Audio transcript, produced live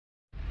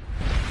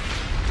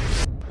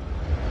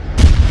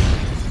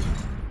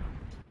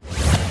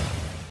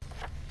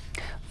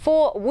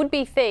4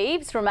 would-be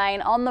thieves remain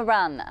on the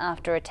run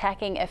after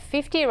attacking a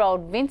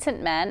 50-year-old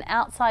Vincent man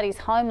outside his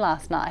home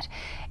last night.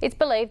 It's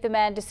believed the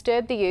man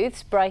disturbed the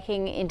youths,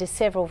 breaking into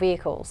several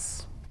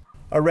vehicles.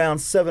 Around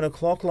 7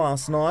 o'clock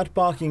last night,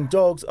 barking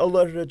dogs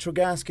alerted a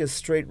Tcad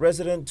Street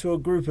resident to a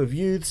group of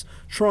youths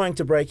trying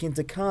to break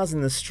into cars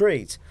in the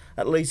street.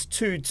 At least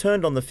 2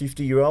 turned on the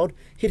 50-year-old,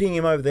 hitting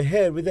him over the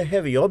head with a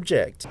heavy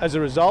object. As a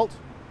result,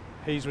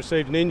 he's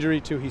received an injury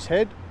to his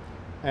head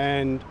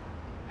and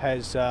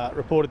has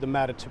reported the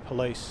matter to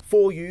police.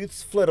 4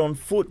 youths fled on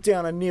foot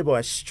down a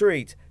nearby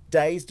street.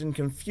 Dazed and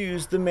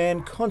confused, the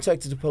man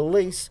contacted the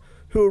police,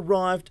 who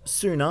arrived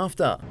soon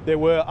after. There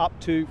were up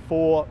to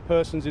 4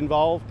 persons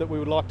involved that we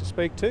would like to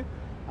speak to.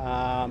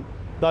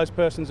 Those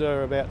persons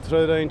are about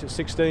 13 to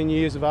 16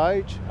 years of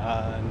age,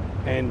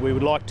 and we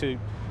would like to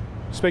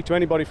speak to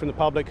anybody from the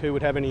public who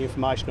would have any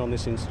information on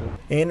this incident.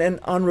 In an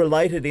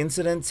unrelated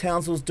incident,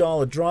 Townsville's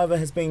Dialer driver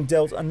has been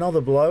dealt another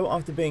blow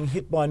after being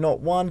hit by not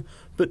 1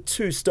 but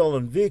 2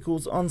 stolen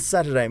vehicles on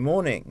Saturday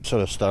morning.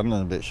 Sort of stunned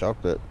and a bit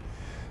shocked that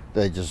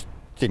they just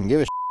didn't give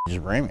a shit,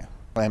 just ran me.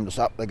 Slammed us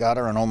up the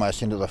gutter and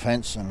almost into the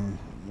fence, and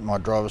my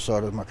driver's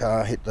side of my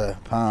car hit the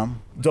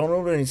palm.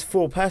 Donald and his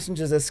 4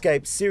 passengers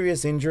escaped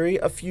serious injury,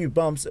 a few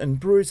bumps and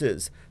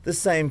bruises. The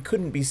same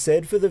couldn't be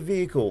said for the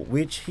vehicle,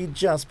 which he'd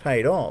just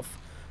paid off.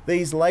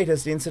 These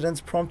latest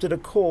incidents prompted a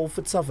call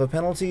for tougher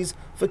penalties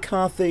for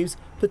car thieves,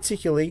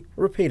 particularly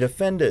repeat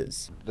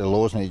offenders. The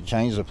laws need to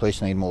change, the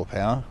police need more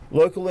power.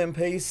 Local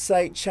MPs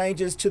say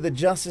changes to the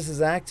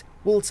Justices Act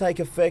will take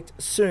effect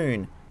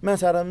soon.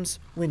 Matt Adams,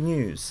 WIN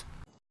News.